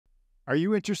Are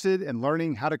you interested in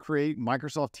learning how to create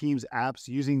Microsoft Teams apps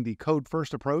using the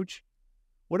code-first approach?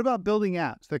 What about building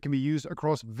apps that can be used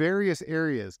across various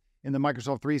areas in the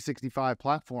Microsoft 365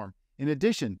 platform, in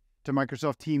addition to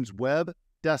Microsoft Teams web,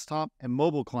 desktop, and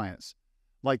mobile clients,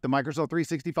 like the Microsoft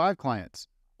 365 clients,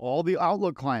 all the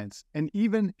Outlook clients, and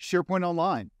even SharePoint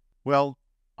Online? Well,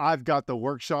 I've got the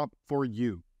workshop for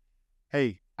you.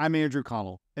 Hey, I'm Andrew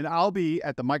Connell, and I'll be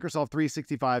at the Microsoft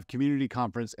 365 Community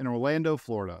Conference in Orlando,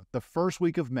 Florida, the first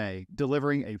week of May,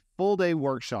 delivering a full-day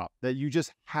workshop that you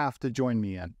just have to join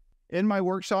me in. In my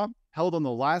workshop, held on the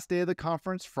last day of the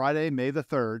conference, Friday, May the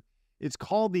 3rd, it's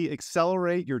called the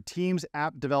Accelerate Your Teams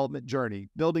App Development Journey,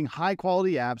 Building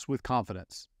High-Quality Apps with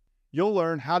Confidence. You'll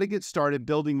learn how to get started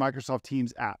building Microsoft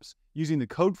Teams apps using the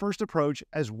code-first approach,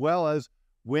 as well as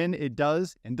when it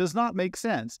does and does not make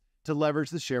sense to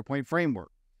leverage the SharePoint framework.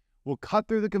 We'll cut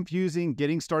through the confusing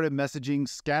getting started messaging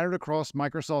scattered across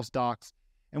Microsoft's docs,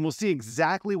 and we'll see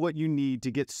exactly what you need to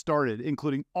get started,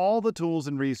 including all the tools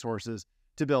and resources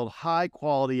to build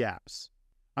high-quality apps.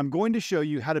 I'm going to show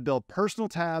you how to build personal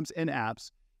tabs in apps,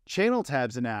 channel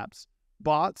tabs in apps,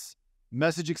 bots,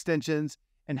 message extensions,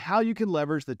 and how you can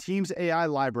leverage the Teams AI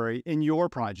library in your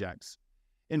projects.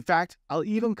 In fact, I'll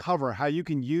even cover how you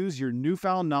can use your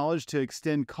newfound knowledge to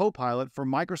extend Copilot for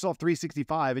Microsoft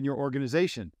 365 in your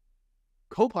organization.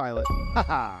 Copilot,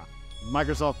 haha,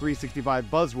 Microsoft 365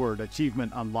 buzzword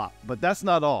achievement unlocked. But that's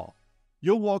not all.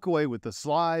 You'll walk away with the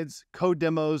slides, code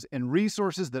demos, and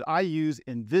resources that I use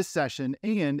in this session,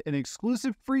 and an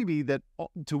exclusive freebie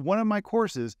to one of my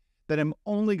courses that I'm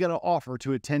only going to offer to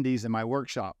attendees in my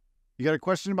workshop. You got a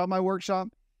question about my workshop?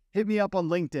 Hit me up on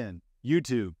LinkedIn,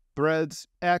 YouTube, Threads,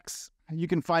 X. You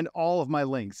can find all of my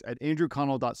links at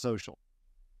andrewconnell.social.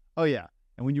 Oh yeah,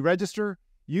 and when you register,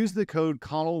 use the code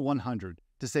Connell100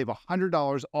 to save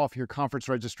 $100 off your conference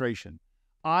registration.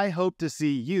 I hope to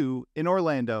see you in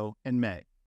Orlando in May.